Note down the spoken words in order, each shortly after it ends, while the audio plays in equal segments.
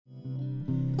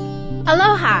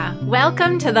Aloha!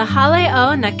 Welcome to the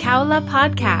Hale'o Nakaula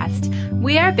podcast.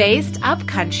 We are based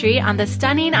upcountry on the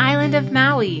stunning island of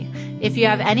Maui. If you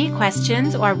have any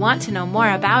questions or want to know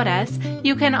more about us,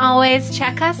 you can always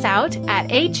check us out at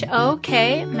hokmaui.com.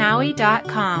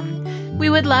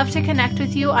 We would love to connect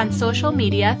with you on social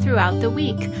media throughout the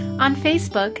week, on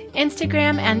Facebook,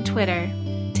 Instagram, and Twitter.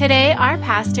 Today, our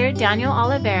pastor, Daniel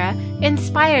Oliveira,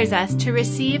 inspires us to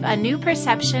receive a new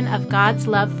perception of God's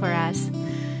love for us.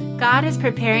 God is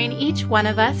preparing each one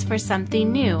of us for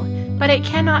something new, but it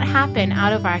cannot happen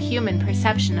out of our human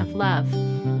perception of love.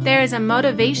 There is a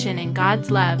motivation in God's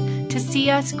love to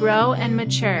see us grow and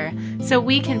mature so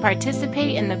we can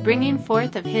participate in the bringing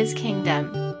forth of His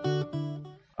kingdom.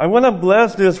 I want to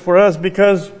bless this for us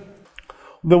because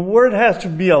the Word has to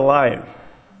be alive.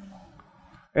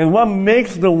 And what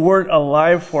makes the Word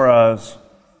alive for us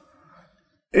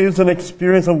is an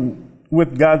experience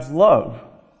with God's love.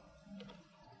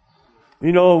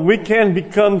 You know, we can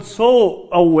become so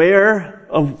aware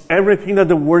of everything that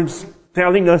the Word's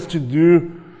telling us to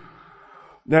do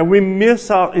that we miss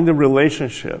out in the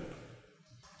relationship.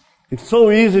 It's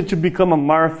so easy to become a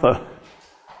Martha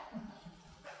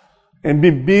and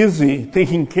be busy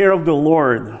taking care of the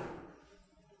Lord.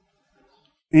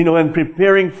 You know, and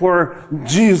preparing for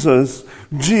Jesus.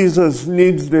 Jesus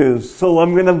needs this. So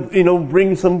I'm going to,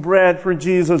 bring some bread for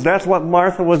Jesus. That's what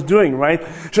Martha was doing, right?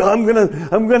 So I'm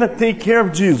going to take care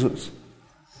of Jesus.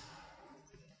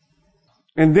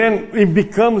 And then it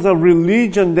becomes a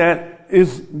religion that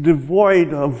is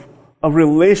devoid of a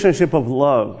relationship of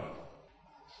love.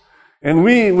 And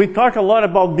we talk a lot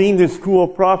about being the school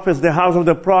of prophets, the house of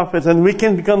the prophets, and we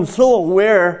can become so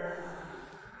aware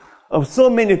of so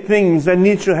many things that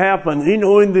need to happen,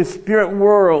 in the spirit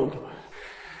world.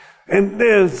 And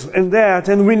this and that.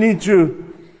 And we need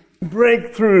to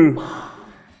break through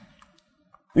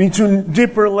into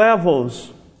deeper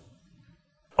levels.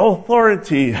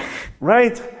 Authority,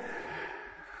 right?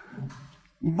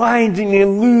 Binding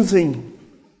and losing.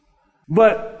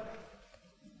 But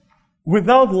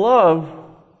without love,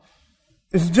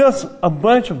 it's just a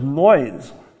bunch of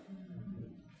noise.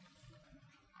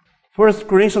 1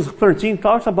 Corinthians 13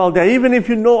 talks about that. Even if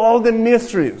you know all the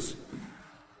mysteries,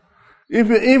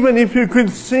 even if you could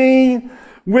sing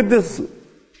with this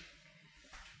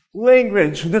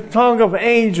language, the tongue of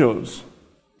angels,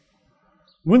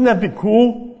 wouldn't that be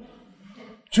cool?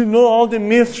 To know all the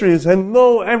mysteries and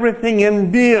know everything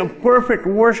and be a perfect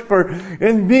worshiper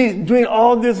and be doing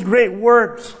all these great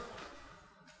works.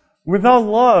 Without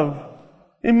love,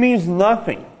 it means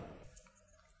nothing.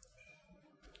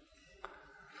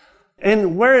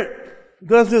 And where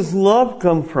does this love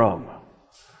come from?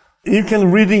 You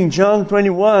can read in John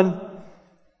 21,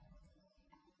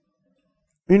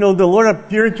 the Lord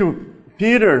appeared to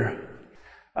Peter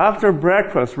after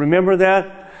breakfast. Remember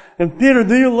that? And Peter,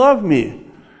 do you love me?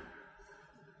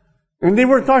 And they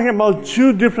were talking about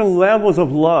two different levels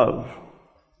of love.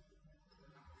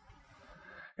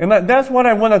 And that's what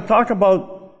I want to talk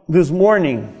about this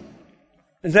morning.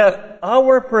 Is that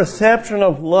our perception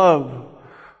of love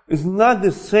is not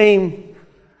the same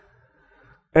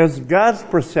as God's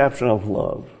perception of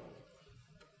love.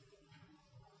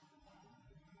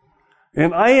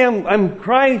 And I'm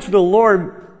crying to the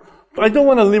Lord, I don't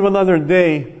want to live another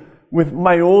day with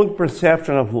my own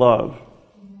perception of love.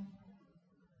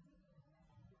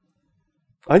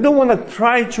 I don't want to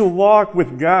try to walk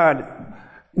with God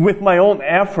with my own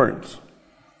efforts,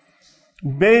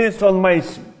 based on my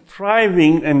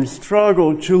striving and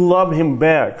struggle to love Him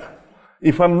back,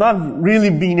 if I'm not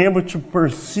really being able to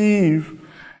perceive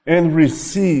and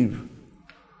receive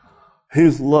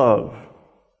His love.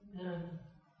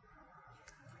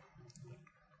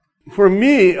 For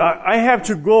me, I have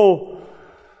to go,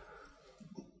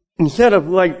 instead of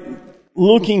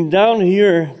looking down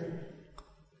here,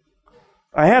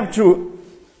 I have to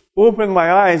open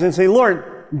my eyes and say,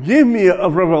 Lord, give me a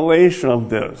revelation of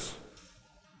this.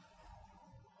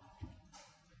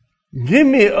 Give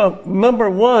me, number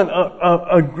one,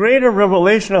 a greater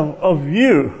revelation of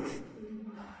you,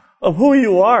 of who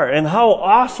you are and how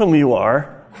awesome you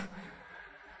are,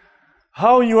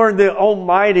 how you are the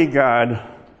Almighty God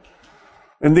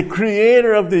and the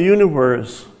Creator of the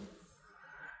universe,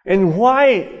 and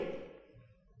why,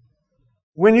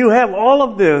 when you have all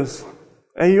of this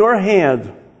at your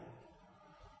hand,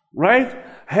 right?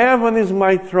 Heaven is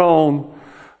my throne,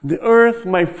 the earth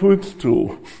my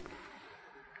footstool.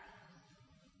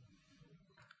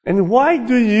 And why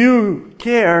do you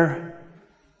care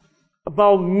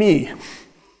about me?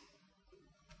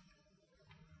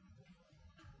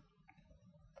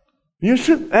 You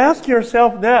should ask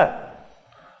yourself that.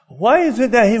 Why is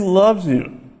it that He loves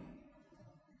you?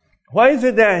 Why is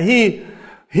it that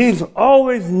He's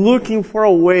always looking for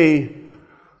a way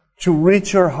to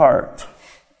reach your heart?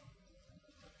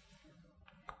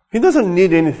 He doesn't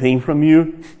need anything from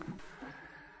you.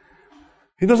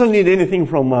 He doesn't need anything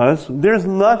from us. There's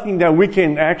nothing that we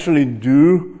can actually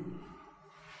do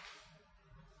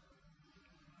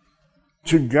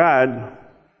to God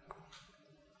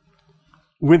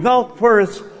without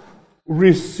first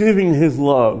receiving His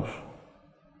love.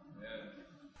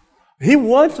 He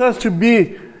wants us to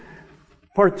be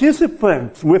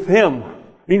participants with Him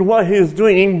in what He is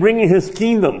doing, in bringing His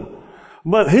kingdom.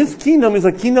 But His kingdom is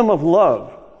a kingdom of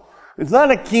love. It's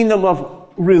not a kingdom of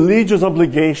religious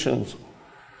obligations.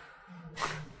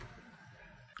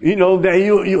 You know, that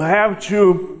you have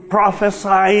to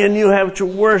prophesy and you have to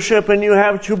worship and you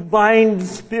have to bind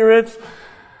spirits.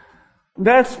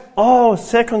 That's all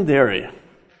secondary.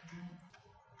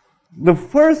 The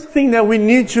first thing that we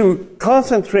need to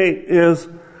concentrate is,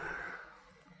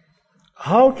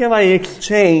 how can I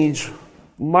exchange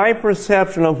my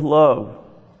perception of love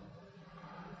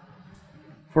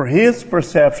for His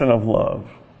perception of love?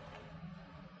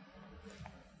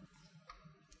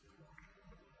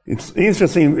 It's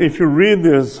interesting, if you read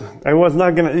this, it was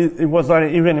not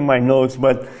even in my notes,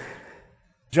 but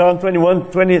John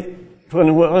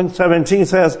 21:17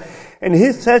 says, and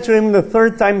He said to him the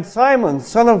third time, Simon,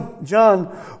 son of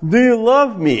John, do you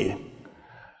love me?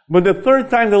 But the third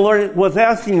time the Lord was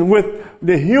asking with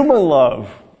the human love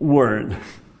word,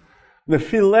 the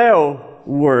phileo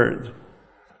word.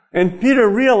 And Peter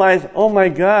realized, oh my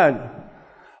God,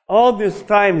 all this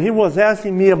time He was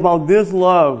asking me about this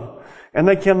love, and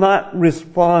I cannot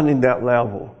respond in that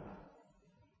level.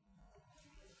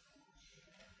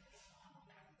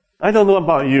 I don't know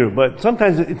about you, but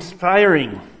sometimes it's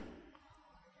tiring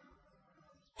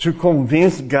to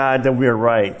convince God that we're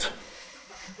right.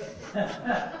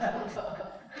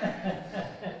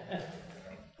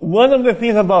 One of the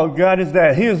things about God is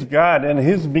that He is God, and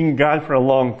He's been God for a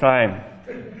long time.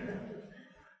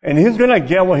 And He's going to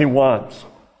get what He wants.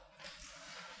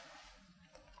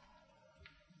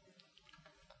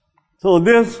 So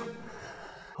this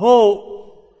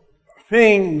whole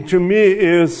thing to me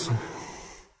is,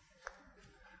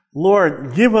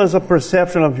 Lord, give us a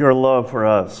perception of Your love for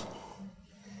us.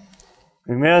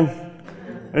 Amen?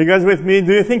 Are you guys with me?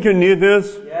 Do you think you need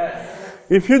this? Yes.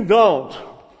 If you don't,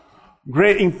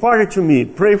 great, impart it to me.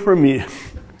 Pray for me.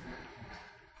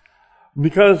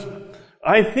 Because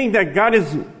I think that God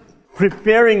is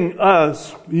preparing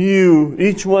us, you,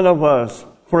 each one of us,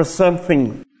 for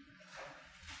something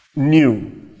new.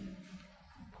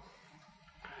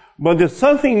 But the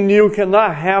something new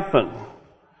cannot happen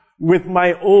with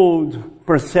my old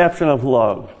perception of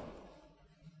love.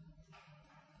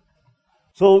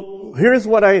 So here's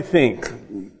what I think.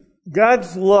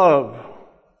 God's love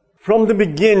from the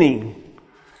beginning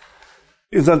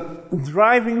is a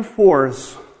driving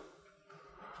force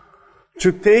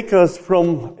to take us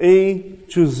from A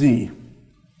to Z.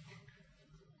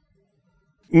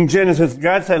 In Genesis,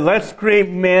 God said, let's create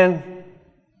man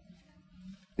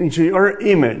into our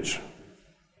image.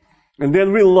 And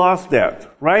then we lost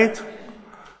that, right?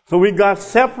 So we got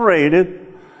separated.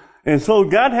 And so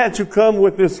God had to come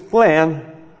with this plan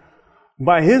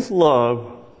by His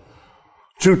love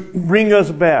to bring us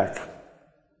back.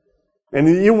 And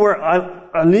you were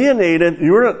alienated.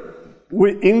 You were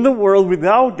in the world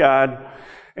without God.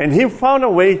 And He found a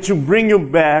way to bring you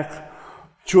back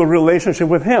to a relationship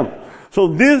with Him. So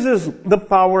this is the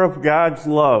power of God's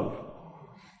love.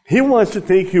 He wants to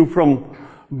take you from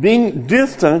being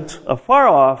distant, afar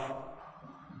off,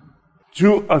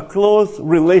 to a close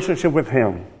relationship with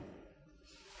Him.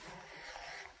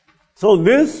 So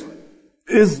this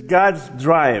is God's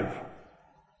drive.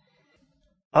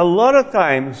 A lot of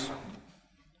times,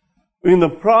 in the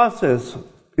process,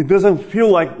 it doesn't feel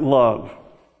like love.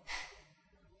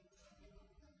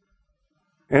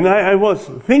 And I was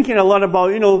thinking a lot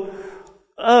about,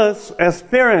 us as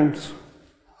parents,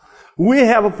 we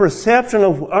have a perception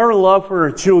of our love for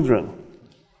our children.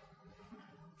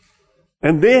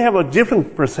 And they have a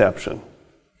different perception.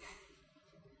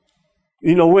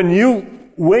 When you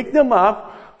wake them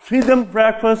up, feed them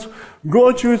breakfast,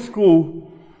 go to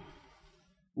school,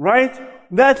 right?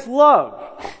 That's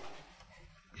love.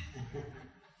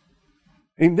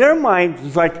 In their mind,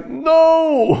 it's like,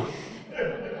 no!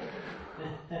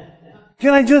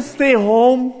 Can I just stay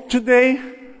home today?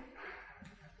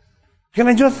 Can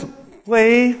I just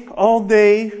play all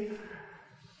day?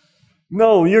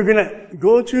 No, you're going to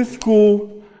go to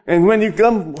school, and when you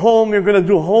come home, you're going to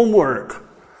do homework.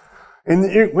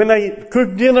 And when I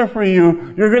cook dinner for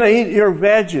you, you're going to eat your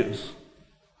veggies.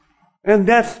 And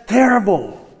that's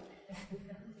terrible.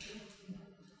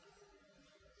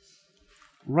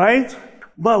 Right?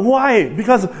 But why?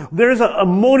 Because there's a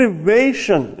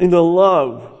motivation in the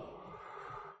love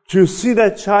to see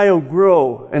that child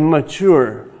grow and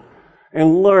mature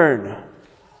and learn.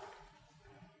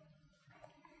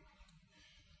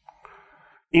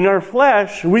 In our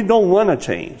flesh, we don't want to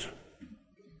change.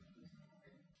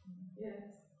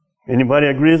 Anybody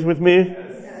agrees with me?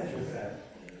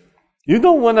 You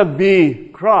don't want to be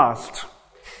crossed.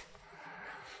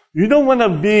 You don't want to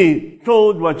be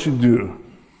told what to do.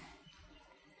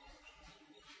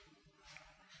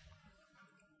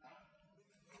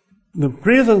 The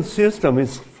prison system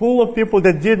is full of people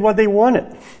that did what they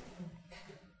wanted.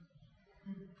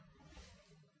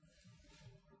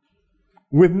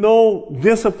 With no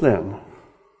discipline.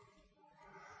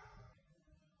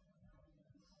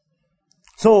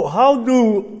 So how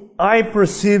do I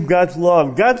perceive God's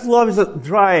love? God's love is a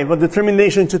drive, a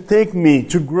determination to take me,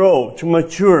 to grow, to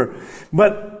mature.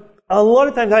 But a lot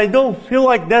of times I don't feel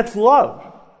like that's love.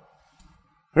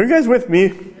 Are you guys with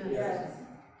me? Yes.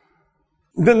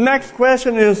 The next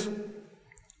question is,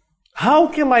 how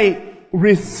can I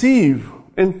receive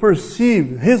and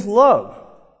perceive His love?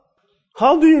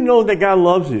 How do you know that God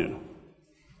loves you?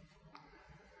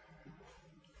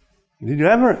 Did you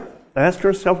ever ask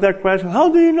yourself that question? How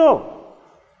do you know?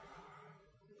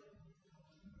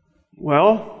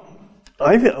 Well,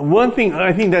 one thing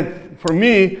I think that for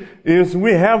me is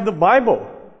we have the Bible.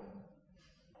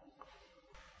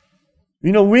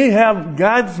 You know, we have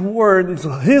God's Word. It's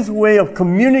His way of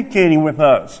communicating with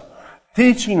us,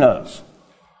 teaching us,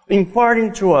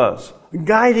 imparting to us,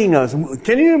 guiding us.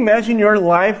 Can you imagine your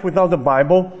life without the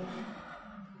Bible?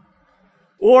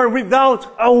 Or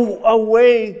without a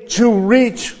way to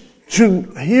reach, to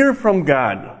hear from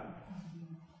God?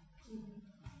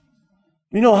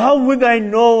 You know, how would I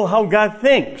know how God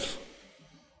thinks?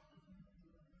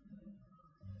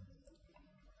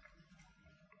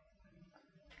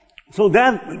 So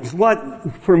that is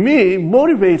what, for me,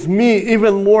 motivates me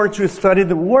even more to study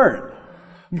the Word.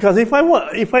 Because if I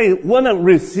want to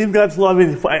receive God's love,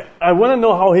 if I want to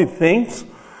know how He thinks,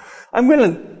 I'm going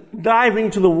to dive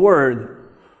into the Word.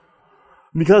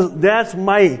 Because that's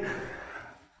my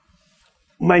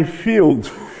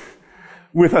field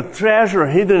with a treasure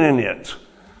hidden in it.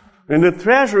 And the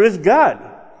treasure is God.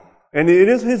 And it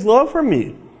is His love for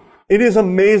me. It is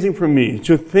amazing for me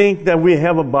to think that we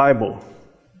have a Bible.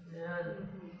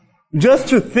 Just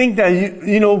to think that,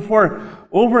 you know, for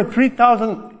over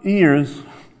 3,000 years,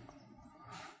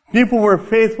 people were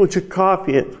faithful to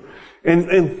copy it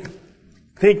and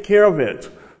take care of it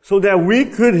so that we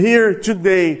could here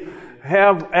today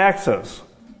have access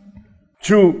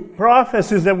to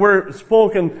prophecies that were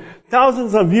spoken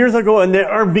thousands of years ago and that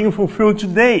are being fulfilled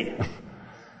today.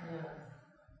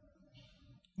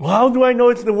 Well, how do I know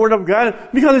it's the Word of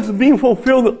God? Because it's being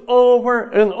fulfilled over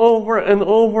and over and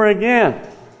over again.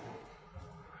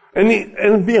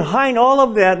 And behind all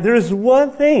of that, there is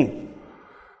one thing.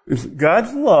 It's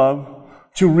God's love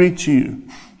to reach you.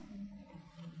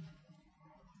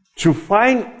 To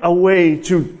find a way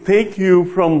to take you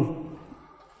from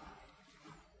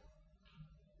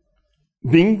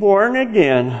being born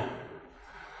again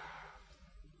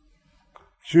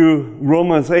to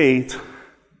Romans 8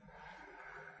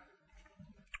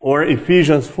 or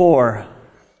Ephesians 4.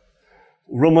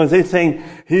 Romans 8 saying,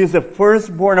 He is the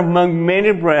firstborn among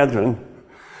many brethren.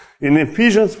 In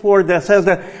Ephesians 4, that says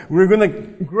that we're going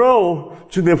to grow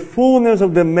to the fullness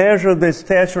of the measure of the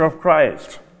stature of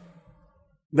Christ.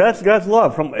 That's God's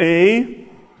love. From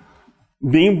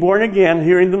being born again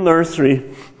here in the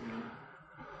nursery,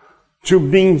 to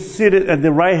being seated at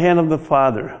the right hand of the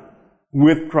Father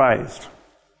with Christ.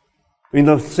 In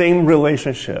the same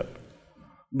relationship.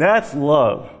 That's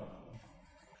love.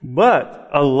 But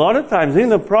a lot of times in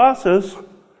the process,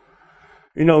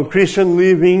 you know, Christian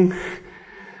living,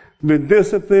 the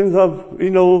disciplines of, you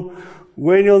know,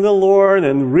 waiting on the Lord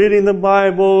and reading the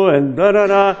Bible and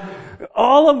da-da-da,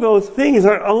 all of those things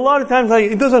are a lot of times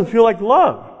like, it doesn't feel like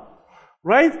love.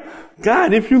 Right?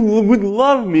 God, if you would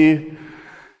love me,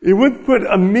 you would put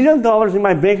 $1 million in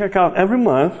my bank account every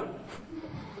month.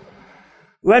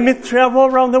 Let me travel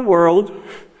around the world.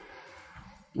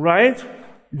 Right?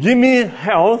 Give me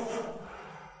health.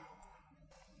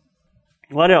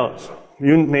 What else?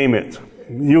 You name it.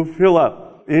 You fill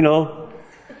up, you know.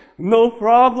 No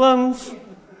problems.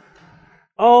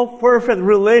 All perfect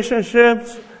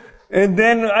relationships. And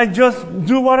then I just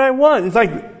do what I want. It's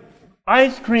like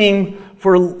ice cream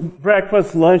for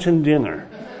breakfast, lunch, and dinner.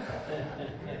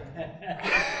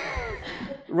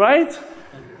 Right?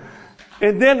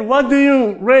 And then what do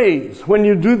you raise when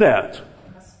you do that?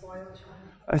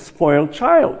 A spoiled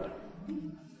child.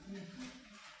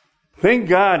 Thank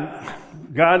God,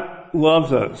 God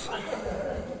loves us.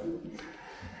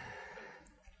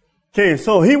 Okay,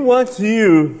 so He wants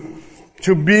you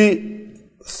to be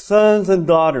sons and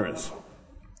daughters.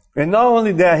 And not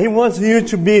only that, He wants you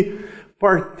to be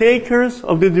partakers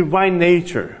of the divine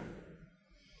nature.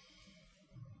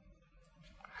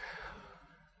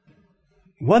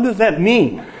 What does that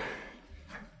mean?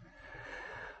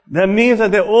 That means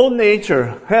that the old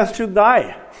nature has to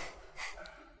die.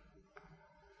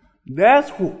 That's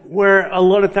where a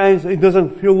lot of times it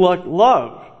doesn't feel like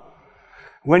love.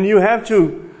 When you have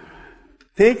to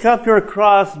take up your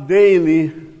cross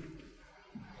daily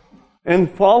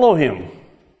and follow Him.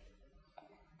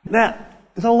 That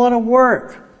is a lot of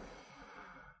work.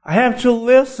 I have to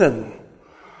listen.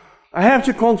 I have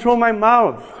to control my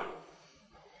mouth.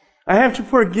 I have to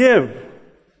forgive.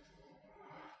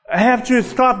 I have to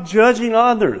stop judging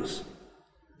others.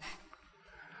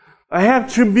 I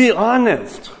have to be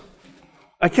honest.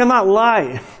 I cannot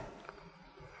lie.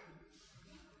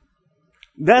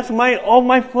 That's all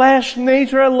my flesh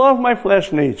nature. I love my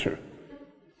flesh nature.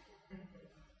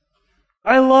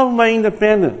 I love my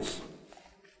independence.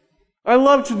 I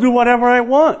love to do whatever I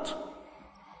want.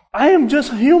 I am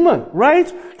just human,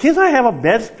 right? Can't I have a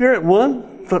bad spirit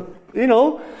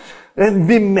and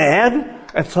be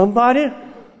mad at somebody?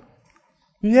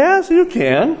 Yes, you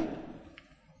can.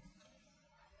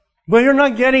 But you're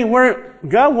not getting where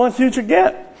God wants you to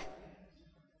get.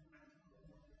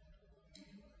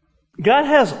 God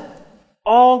has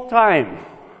all time,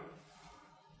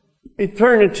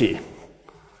 eternity.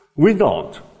 We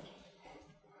don't.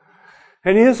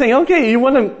 And He's saying, okay, you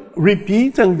want to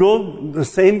repeat and go the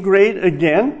same grade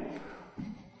again?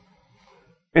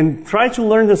 And try to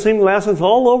learn the same lessons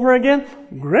all over again?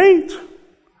 Great.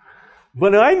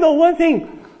 But I know one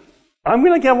thing. I'm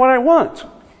going to get what I want.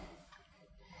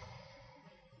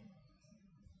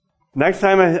 Next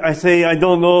time I say, I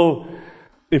don't know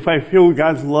if I feel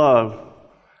God's love,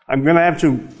 I'm going to have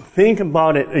to think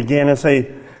about it again and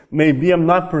say, maybe I'm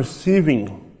not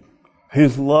perceiving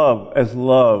His love as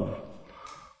love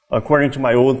according to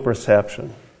my own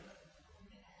perception.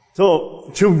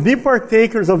 So, to be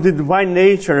partakers of the divine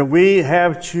nature, we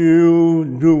have to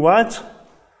do what?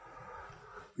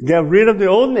 Get rid of the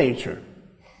old nature.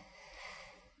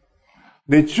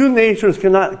 The two natures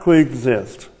cannot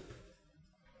coexist.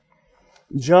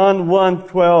 John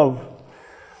 1:12.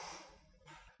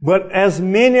 But as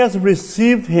many as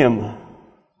received Him,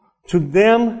 to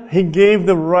them He gave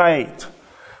the right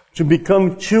to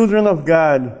become children of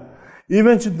God,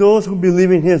 even to those who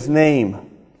believe in His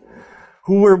name,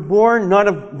 who were born not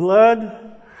of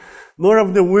blood, nor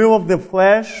of the will of the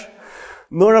flesh,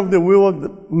 nor of the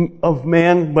will of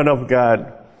man, but of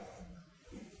God.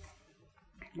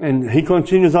 And He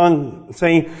continues on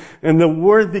saying, and the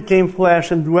Word became flesh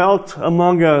and dwelt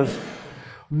among us.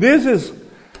 This is,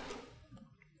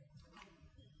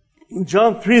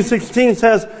 John 3:16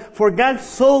 says, for God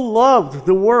so loved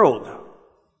the world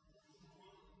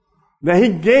that He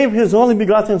gave His only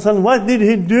begotten Son. What did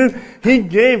He do? He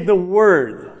gave the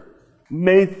Word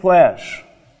made flesh.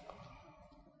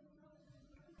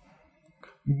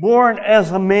 Born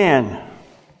as a man.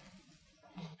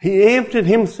 He emptied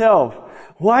Himself.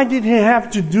 Why did He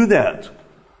have to do that?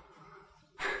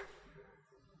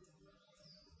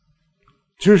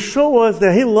 To show us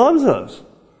that He loves us.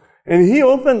 And He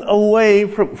opened a way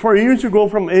for you to go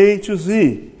from A to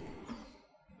Z.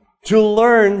 To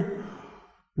learn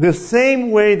the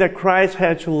same way that Christ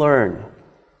had to learn.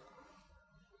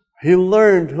 He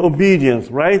learned obedience,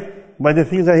 right? By the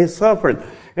things that He suffered.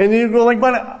 And you go like,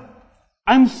 but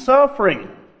I'm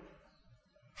suffering.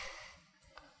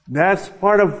 That's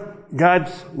part of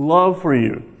God's love for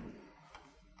you.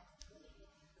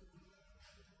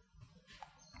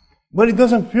 But it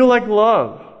doesn't feel like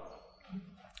love.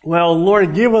 Well,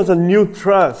 Lord, give us a new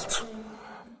trust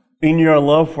in your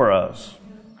love for us.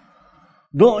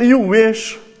 Don't you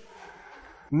wish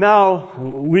now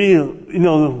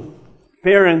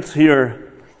parents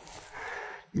here,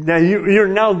 that you're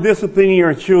now disciplining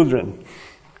your children?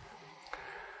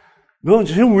 Don't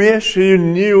you wish you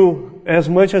knew as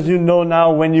much as you know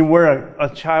now when you were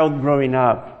a child growing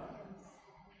up?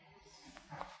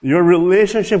 Your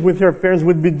relationship with your parents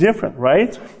would be different,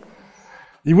 right?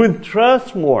 You would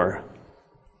trust more.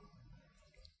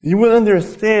 You would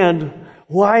understand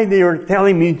why they were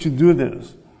telling me to do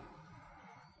this.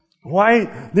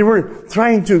 Why they were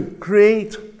trying to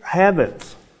create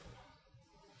habits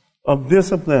of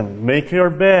discipline. Make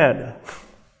your bed.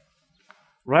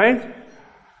 Right?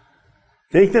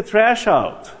 Take the trash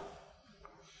out.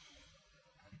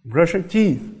 Brush your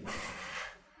teeth.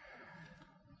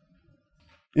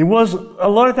 It was a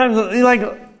lot of times like,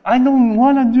 I don't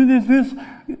want to do this.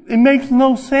 It makes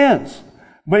no sense.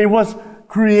 But it was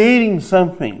creating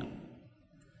something.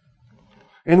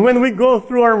 And when we go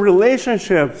through our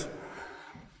relationships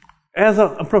as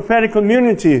a prophetic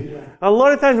community, a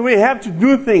lot of times we have to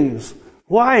do things.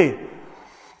 Why?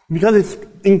 Because it's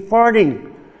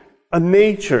imparting a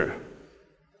nature.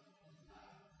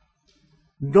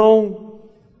 Don't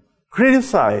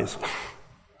criticize.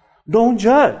 Don't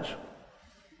judge.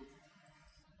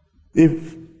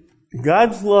 If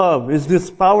God's love is this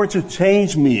power to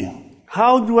change me,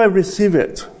 how do I receive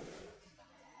it?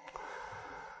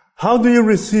 How do you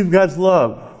receive God's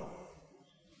love?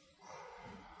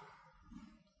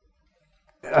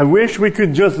 I wish we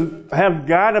could just have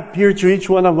God appear to each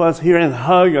one of us here and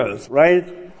hug us, right?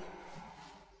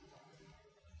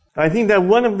 I think that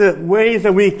one of the ways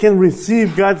that we can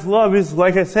receive God's love is,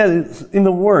 like I said, it's in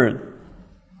the Word.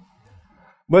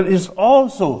 But it's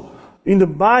also in the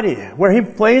body where He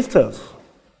placed us.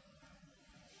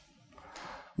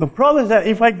 The problem is that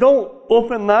if I don't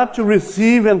open up to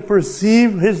receive and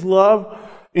perceive His love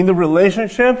in the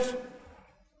relationships,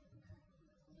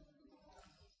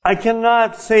 I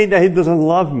cannot say that He doesn't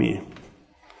love me.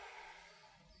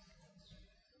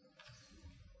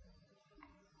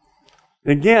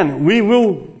 Again, we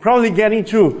will probably get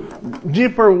into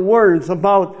deeper words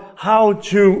about how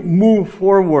to move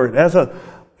forward as a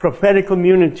prophetic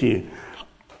community,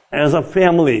 as a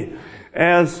family,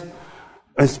 as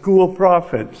a school of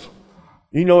prophets,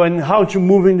 and how to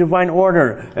move in divine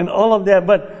order, and all of that.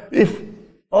 But if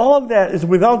all of that is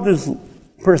without this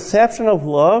perception of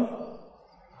love,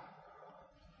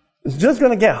 it's just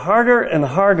going to get harder and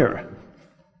harder.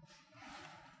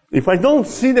 If I don't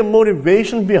see the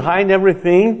motivation behind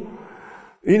everything,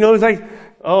 it's like,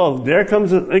 oh, there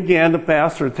comes again the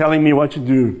pastor telling me what to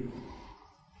do.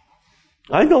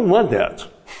 I don't want that.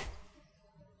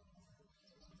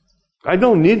 I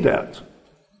don't need that.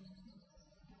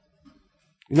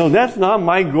 That's not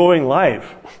my goal in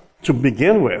life to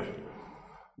begin with.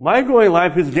 My goal in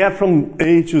life is get from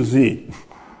A to Z.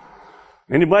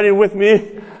 Anybody with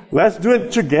me? Let's do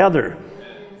it together.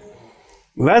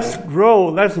 Let's grow,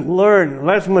 let's learn,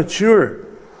 let's mature.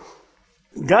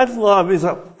 God's love is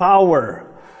a power.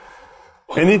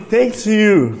 And it takes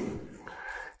you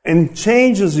and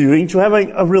changes you into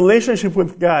having a relationship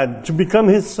with God, to become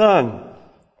His son.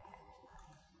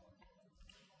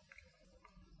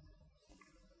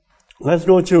 Let's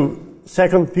go to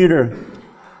 2 Peter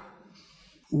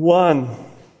 1.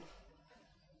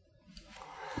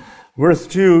 Verse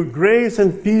 2, grace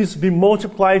and peace be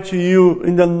multiplied to you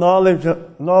in the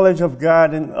knowledge of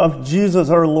God and of Jesus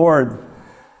our Lord,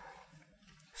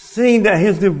 seeing that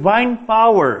His divine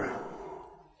power,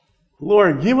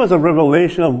 Lord, give us a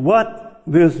revelation of what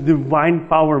this divine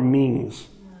power means.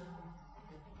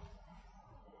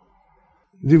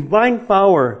 Divine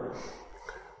power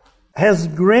has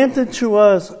granted to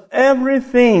us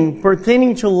everything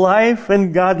pertaining to life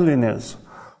and godliness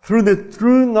through the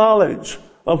true knowledge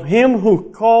of Him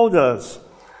who called us,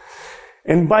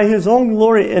 and by His own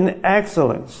glory and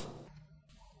excellence.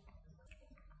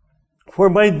 For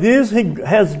by this He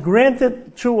has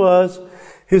granted to us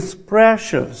His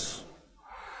precious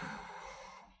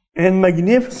and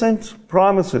magnificent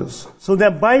promises, so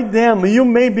that by them you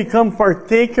may become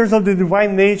partakers of the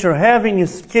divine nature, having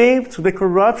escaped the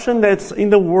corruption that's in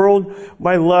the world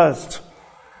by lust.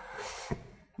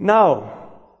 Now,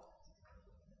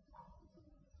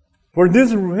 for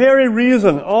this very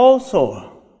reason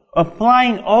also,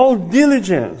 applying all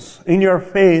diligence in your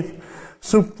faith,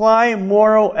 supply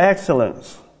moral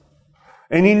excellence.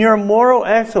 And in your moral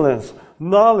excellence,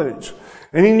 knowledge.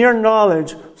 And in your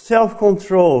knowledge,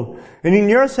 self-control. And in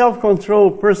your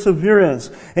self-control, perseverance.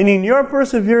 And in your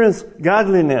perseverance,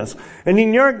 godliness. And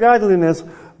in your godliness,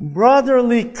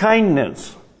 brotherly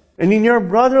kindness. And in your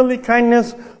brotherly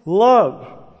kindness, love.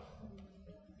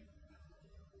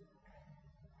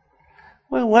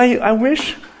 Well, I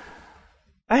wish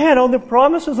I had all the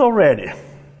promises already.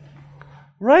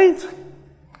 Right?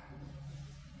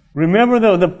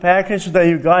 Remember the package that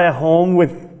you got at home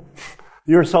with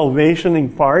your salvation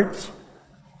in parts?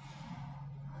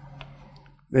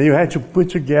 That you had to put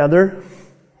together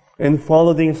and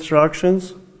follow the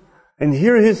instructions? And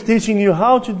here He's teaching you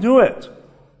how to do it.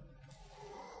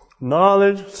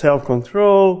 Knowledge,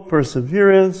 self-control,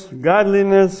 perseverance,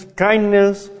 godliness,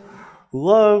 kindness,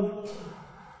 love.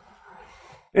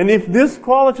 And if these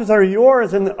qualities are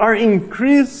yours and are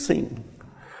increasing,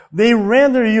 they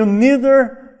render you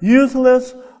neither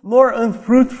useless nor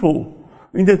unfruitful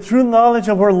in the true knowledge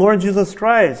of our Lord Jesus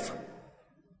Christ.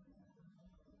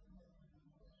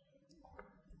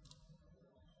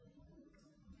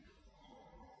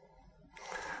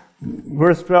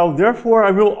 verse 12, therefore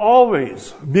I will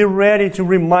always be ready to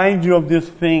remind you of these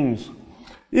things,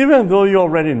 even though you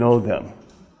already know them.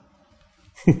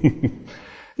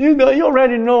 You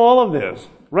already know all of this,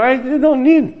 right? You don't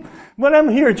need, but I'm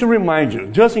here to remind you,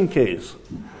 just in case.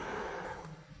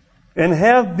 And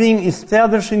have been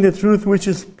establishing the truth which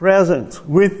is present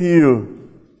with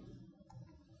you.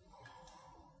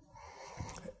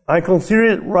 I consider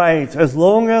it right, as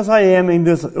long as I am in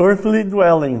this earthly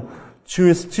dwelling,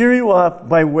 to stir you up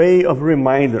by way of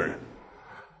reminder.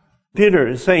 Peter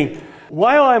is saying,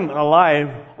 while I'm alive,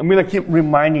 I'm going to keep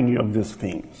reminding you of these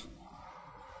things.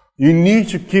 You need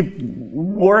to keep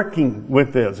working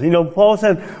with this. Paul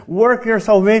said, work your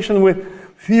salvation with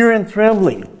fear and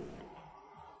trembling.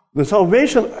 The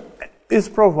salvation is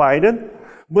provided,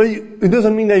 but it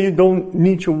doesn't mean that you don't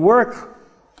need to work.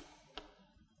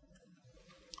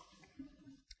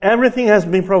 Everything has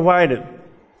been provided.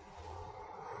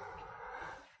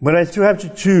 But I still have to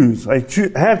choose. I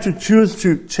have to choose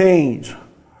to change.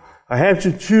 I have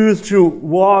to choose to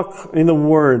walk in the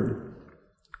Word.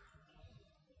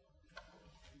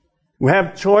 We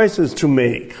have choices to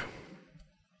make.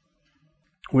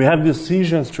 We have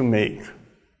decisions to make.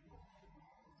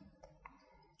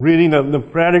 Reading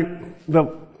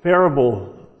the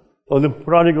parable of the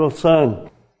prodigal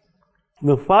son,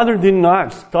 the father did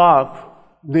not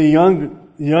stop the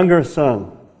younger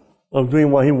son of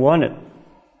doing what he wanted.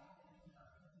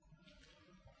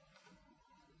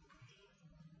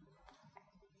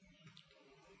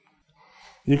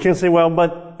 You can say, well,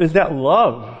 but is that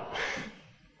love?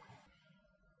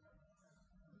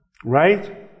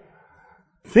 Right?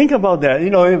 Think about that.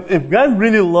 If God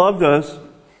really loved us,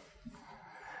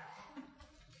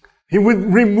 He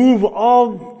would remove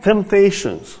all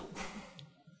temptations.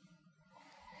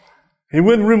 He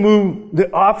would remove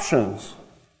the options.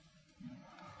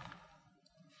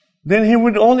 Then He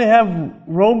would only have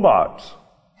robots.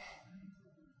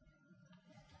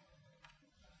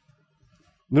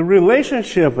 The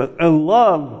relationship and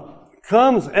love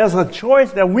comes as a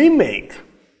choice that we make.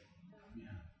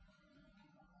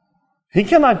 He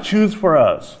cannot choose for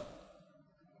us.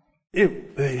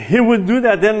 If He would do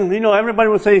that, then, everybody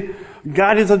would say,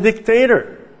 God is a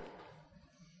dictator.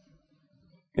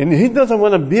 And He doesn't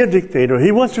want to be a dictator.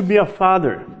 He wants to be a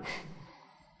father.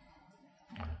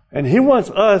 And He wants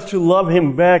us to love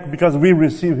Him back because we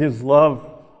receive His love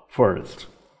first.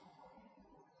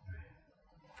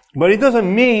 But it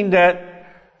doesn't mean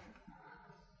that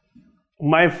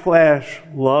my flesh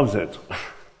loves it.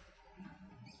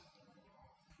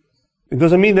 It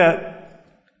doesn't mean that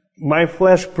my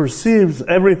flesh perceives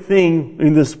everything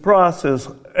in this process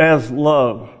as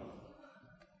love.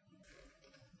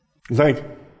 It's like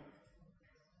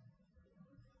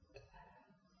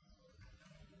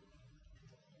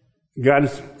God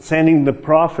is sending the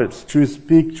prophets to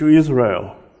speak to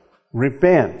Israel.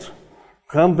 Repent.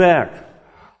 Come back.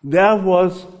 That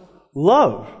was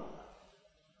love.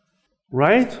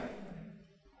 Right?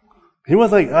 He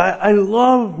was like, I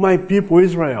love my people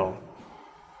Israel.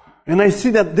 And I see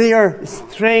that they are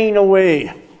straying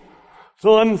away.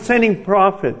 So I'm sending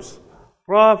prophets.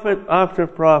 Prophet after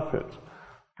prophet.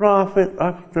 Prophet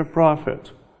after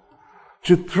prophet.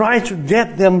 To try to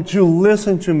get them to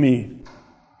listen to me.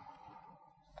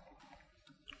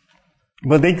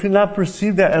 But they could not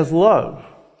perceive that as love.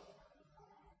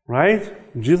 Right?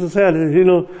 Jesus said,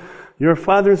 your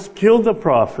fathers killed the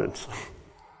prophets.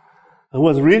 I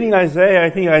was reading Isaiah, I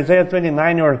think Isaiah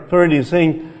 29 or 30,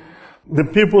 saying, the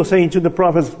people saying to the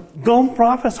prophets, don't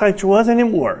prophesy to us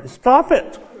anymore. Stop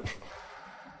it.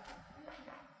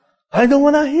 I don't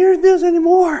want to hear this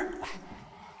anymore.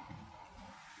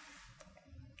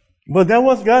 But that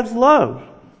was God's love.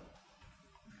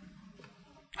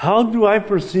 How do I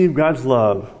perceive God's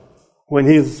love when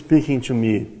He is speaking to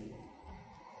me?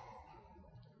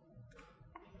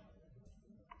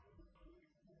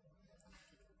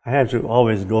 I have to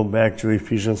always go back to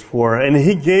Ephesians 4. And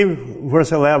He gave,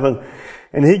 verse 11,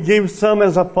 and He gave some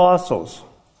as apostles,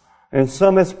 and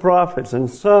some as prophets, and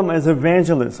some as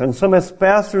evangelists, and some as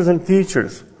pastors and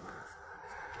teachers,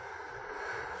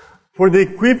 for the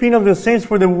equipping of the saints,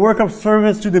 for the work of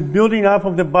service, to the building up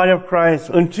of the body of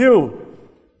Christ, until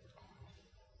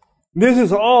this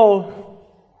is all,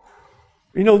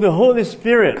 the Holy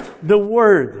Spirit, the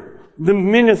Word, the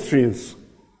ministries,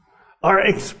 are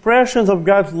expressions of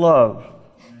God's love.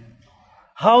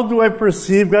 How do I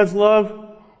perceive God's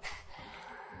love?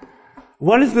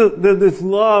 What is this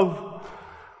love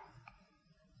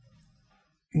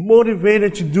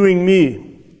motivated to do in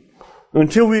me?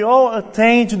 Until we all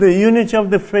attain to the unity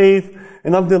of the faith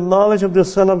and of the knowledge of the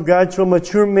Son of God, to a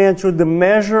mature man, to the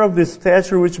measure of the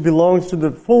stature which belongs to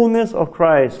the fullness of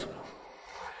Christ.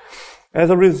 As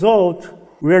a result,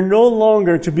 we are no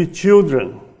longer to be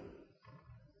children,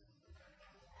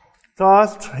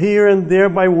 tossed here and there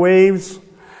by waves,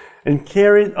 and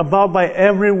carried about by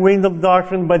every wind of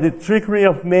doctrine, by the trickery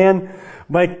of man,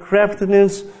 by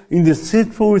craftiness in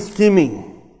deceitful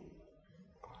scheming.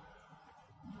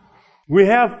 We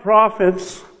have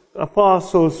prophets,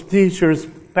 apostles, teachers,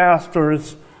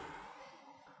 pastors,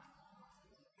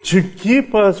 to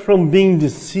keep us from being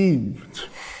deceived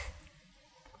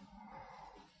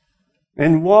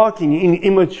and walking in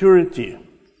immaturity.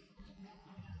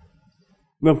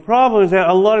 The problem is that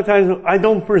a lot of times I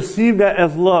don't perceive that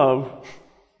as love.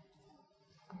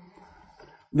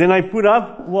 Then I put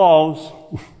up walls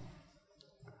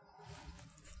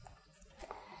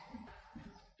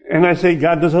and I say,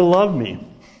 God doesn't love me.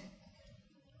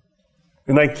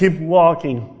 And I keep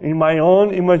walking in my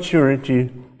own immaturity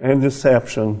and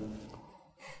deception.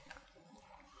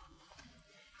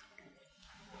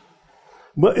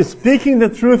 But speaking the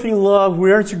truth in love,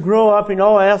 we are to grow up in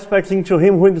all aspects into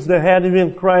Him who is the head,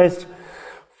 even Christ,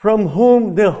 from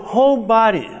whom the whole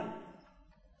body.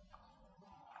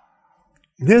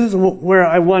 This is where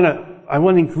I want to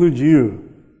include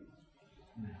you.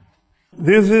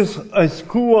 This is a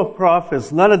school of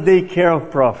prophets, not a daycare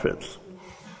of prophets.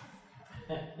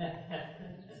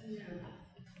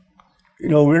 You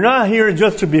know, we're not here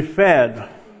just to be fed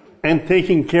and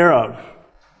taken care of.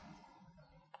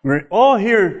 We're all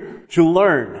here to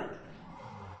learn.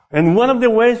 And one of the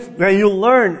ways that you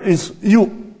learn is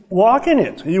you walk in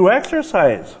it, you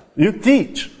exercise, you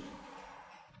teach.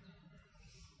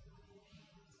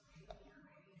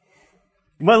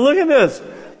 But look at this.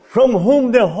 From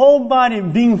whom the whole body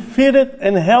being fitted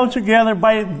and held together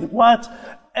by what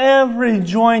every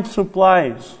joint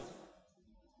supplies,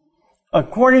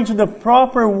 according to the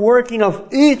proper working of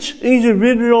each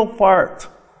individual part,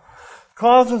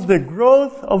 causes the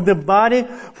growth of the body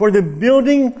for the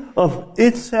building of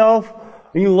itself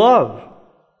in love.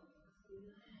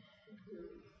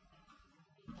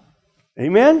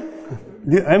 Amen?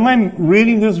 Am I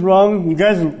reading this wrong? You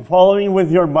guys following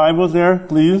with your Bibles there,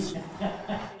 please?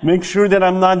 Make sure that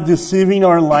I'm not deceiving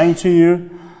or lying to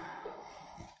you.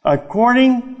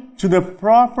 According to the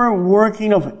proper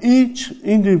working of each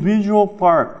individual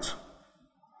part,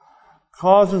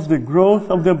 causes the growth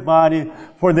of the body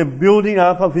for the building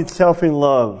up of itself in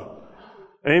love.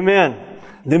 Amen.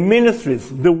 The ministries,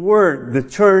 the word, the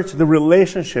church, the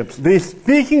relationships, they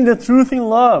speaking the truth in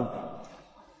love.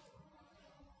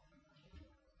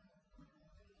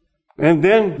 And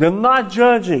then they're not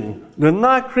judging, they're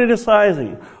not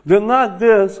criticizing, they're not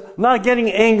this, not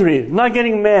getting angry, not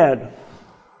getting mad.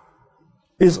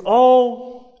 It's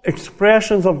all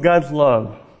expressions of God's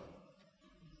love.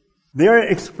 They are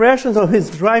expressions of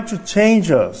His drive to change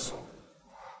us,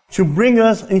 to bring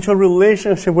us into a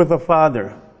relationship with the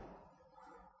Father.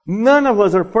 None of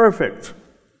us are perfect.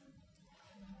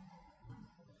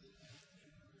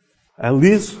 At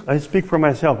least I speak for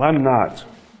myself, I'm not.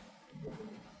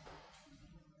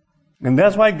 And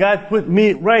that's why God put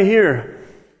me right here,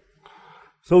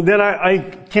 so that I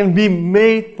can be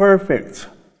made perfect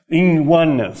in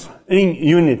oneness, in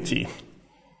unity.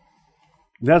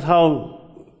 That's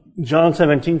how John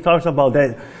 17 talks about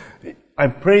that. I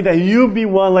pray that you be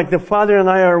one like the Father and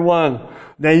I are one,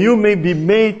 that you may be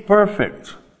made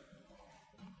perfect.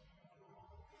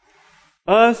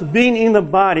 Us being in the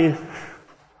body,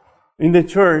 in the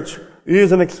church,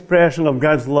 is an expression of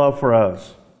God's love for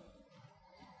us,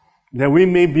 that we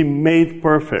may be made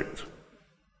perfect.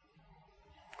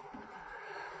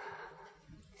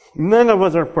 None of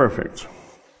us are perfect.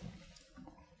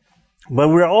 But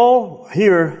we're all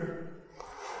here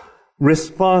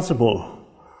responsible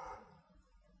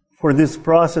for this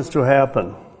process to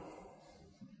happen.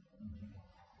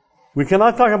 We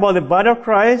cannot talk about the body of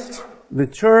Christ, the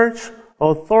church,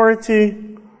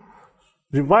 authority,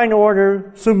 divine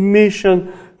order,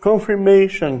 submission,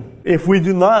 confirmation, if we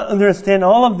do not understand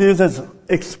all of these as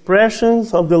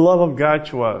expressions of the love of God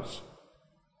to us.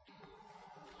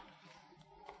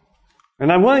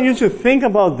 And I want you to think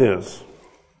about this,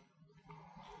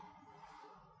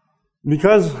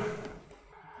 because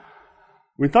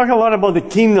we talk a lot about the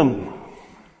kingdom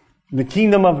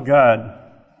of God.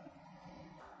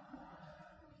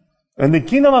 And the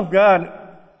kingdom of God,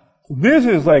 this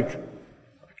is like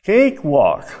a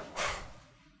cakewalk.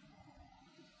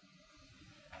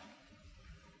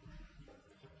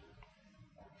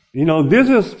 You know, this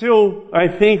is still, I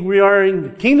think we are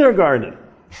in kindergarten.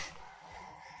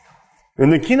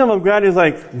 And the kingdom of God is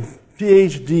like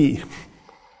PhD.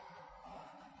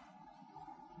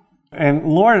 And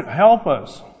Lord, help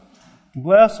us.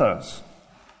 Bless us.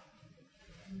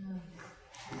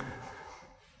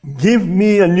 Give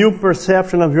me a new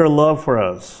perception of your love for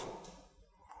us.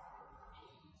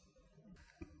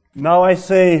 Now I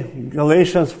say,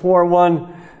 Galatians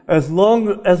 4:1, as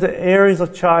long as the heir is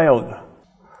a child,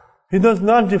 he does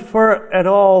not differ at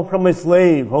all from a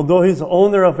slave, although he's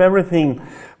owner of everything,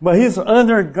 but he's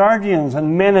under guardians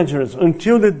and managers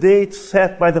until the date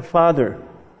set by the Father.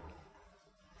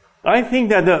 I think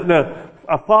that the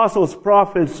apostles,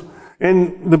 prophets,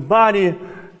 and the body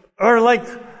are like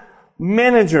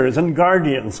managers and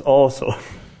guardians also.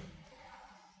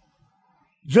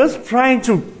 Just trying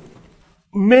to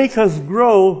make us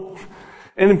grow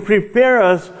and prepare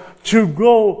us to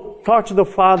go talk to the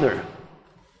Father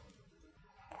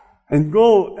and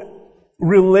go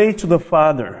relate to the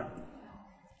Father.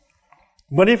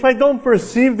 But if I don't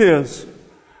perceive this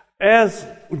as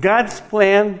God's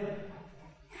plan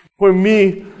for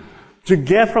me to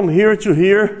get from here to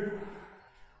here,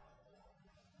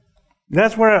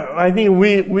 that's where I think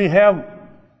we have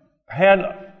had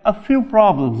a few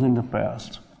problems in the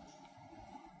past.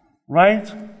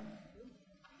 Right?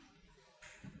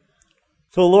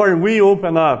 So Lord, we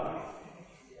open up.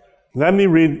 Let me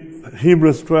read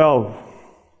Hebrews 12.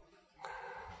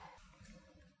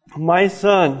 My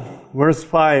son, verse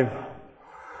 5,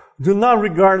 do not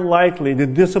regard lightly the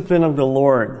discipline of the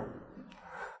Lord,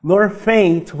 nor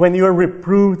faint when you are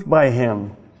reproved by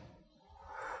him.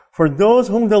 For those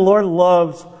whom the Lord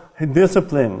loves, he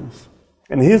disciplines,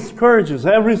 and he scourges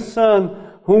every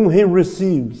son whom he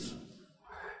receives.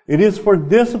 It is for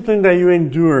discipline that you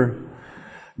endure.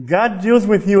 God deals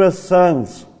with you as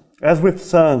sons, as with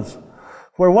sons.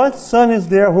 For what son is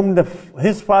there whom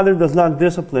his father does not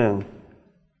discipline?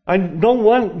 I don't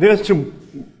want this to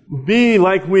be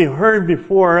like we heard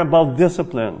before about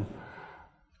discipline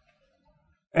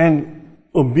and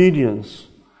obedience.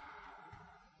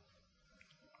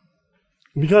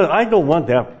 Because I don't want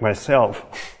that myself.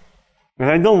 And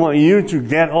I don't want you to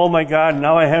get, oh my God,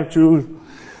 now I have to,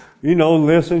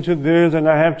 listen to this and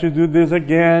I have to do this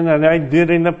again and I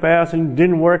did in the past and it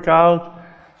didn't work out.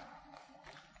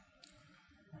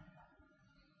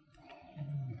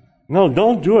 No,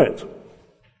 don't do it.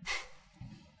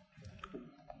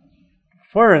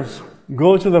 First,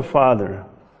 go to the Father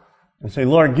and say,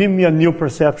 Lord, give me a new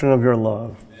perception of your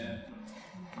love.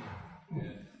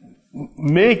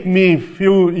 Make me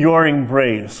feel your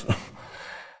embrace.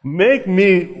 Make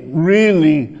me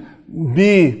really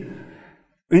be,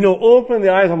 open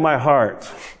the eyes of my heart.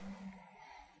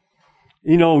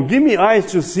 Give me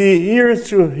eyes to see, ears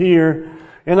to hear,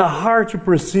 and a heart to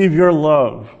perceive your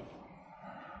love.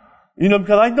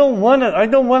 Because I don't want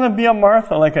to be a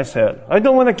Martha, like I said. I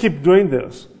don't want to keep doing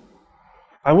this.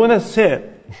 I want to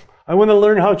sit. I want to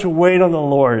learn how to wait on the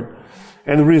Lord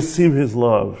and receive his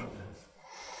love.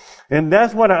 And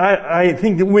that's what I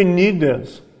think that we need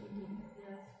this.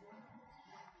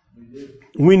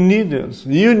 We need this.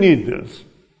 You need this.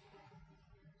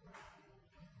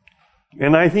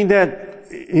 And I think that,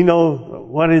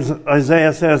 what is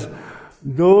Isaiah says,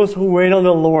 those who wait on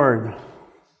the Lord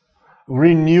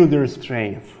renew their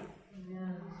strength.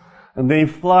 And they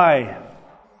fly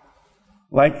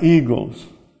like eagles.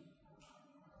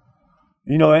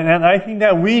 And I think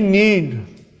that we need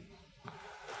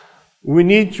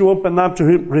to open up to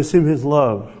receive his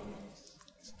love.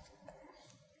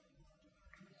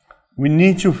 We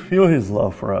need to feel his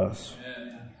love for us.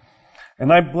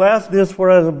 And I bless this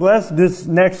for us. I bless this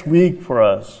next week for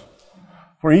us.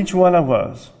 For each one of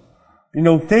us.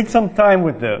 Take some time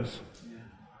with this.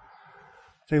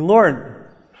 Say, Lord,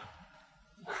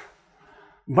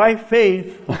 by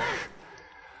faith,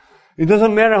 it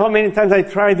doesn't matter how many times I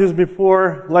tried this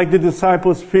before, like the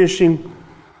disciples fishing,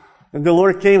 and the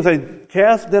Lord came and said,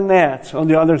 cast the net on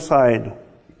the other side.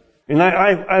 And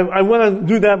I want to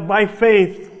do that by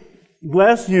faith.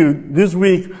 Bless you this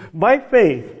week. By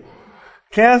faith,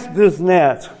 cast this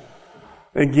net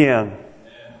again.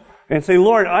 And say,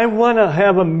 Lord, I want to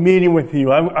have a meeting with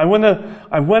you. I want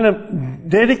to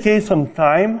dedicate some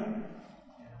time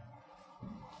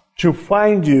to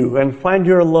find you and find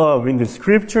your love in the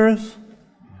scriptures,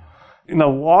 in a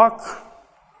walk,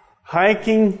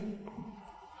 hiking,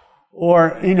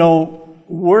 or,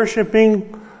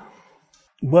 worshiping.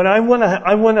 But I want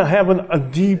to have a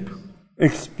deep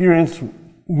experience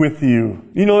with you.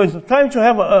 It's time to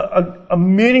have a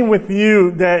meeting with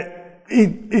you that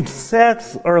it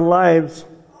sets our lives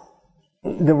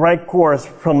the right course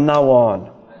from now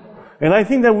on. And I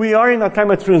think that we are in a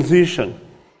time of transition.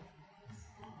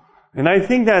 And I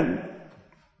think that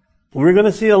we're going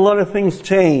to see a lot of things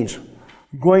change,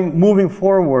 moving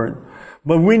forward.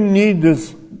 But we need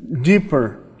this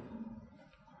deeper.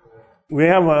 We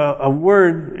have a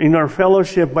word in our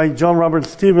fellowship by John Robert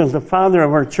Stevens, the founder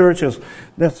of our churches,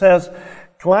 that says,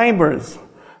 climbers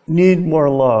need more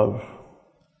love.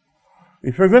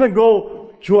 If you're going to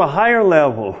go to a higher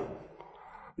level,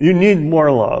 you need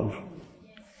more love.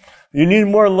 You need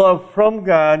more love from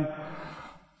God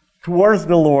towards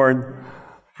the Lord,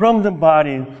 from the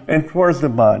body, and towards the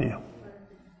body.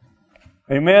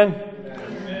 Amen?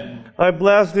 Amen. I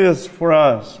bless this for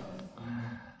us.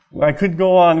 I could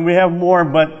go on. We have more,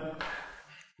 but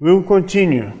we will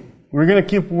continue. We're going to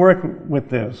keep working with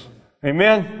this.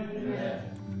 Amen?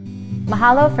 Amen.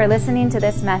 Mahalo for listening to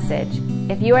this message.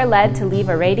 If you are led to leave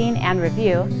a rating and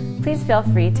review, please feel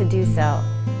free to do so.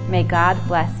 May God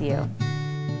bless you.